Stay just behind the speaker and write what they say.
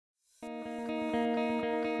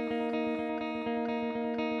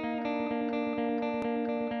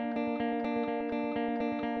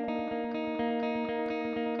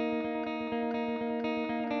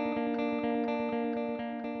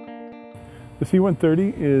The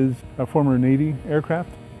C-130 is a former Navy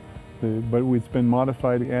aircraft, but it's been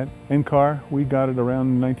modified at NCAR. We got it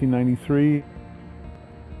around 1993.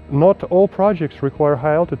 Not all projects require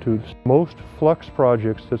high altitudes. Most flux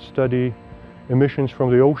projects that study emissions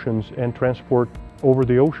from the oceans and transport over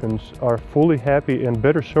the oceans are fully happy and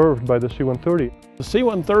better served by the C-130. The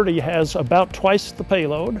C-130 has about twice the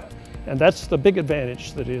payload, and that's the big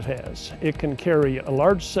advantage that it has. It can carry a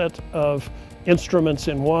large set of instruments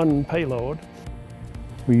in one payload.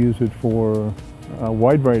 We use it for a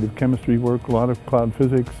wide variety of chemistry work, a lot of cloud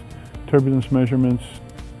physics, turbulence measurements,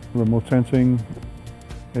 remote sensing.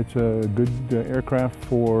 It's a good aircraft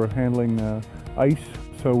for handling ice,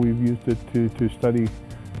 so we've used it to study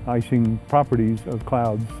icing properties of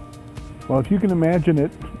clouds. Well, if you can imagine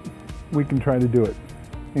it, we can try to do it.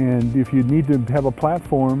 And if you need to have a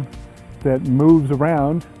platform that moves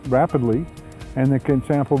around rapidly and that can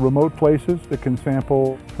sample remote places, that can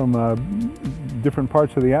sample from different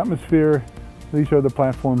parts of the atmosphere, these are the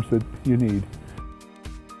platforms that you need.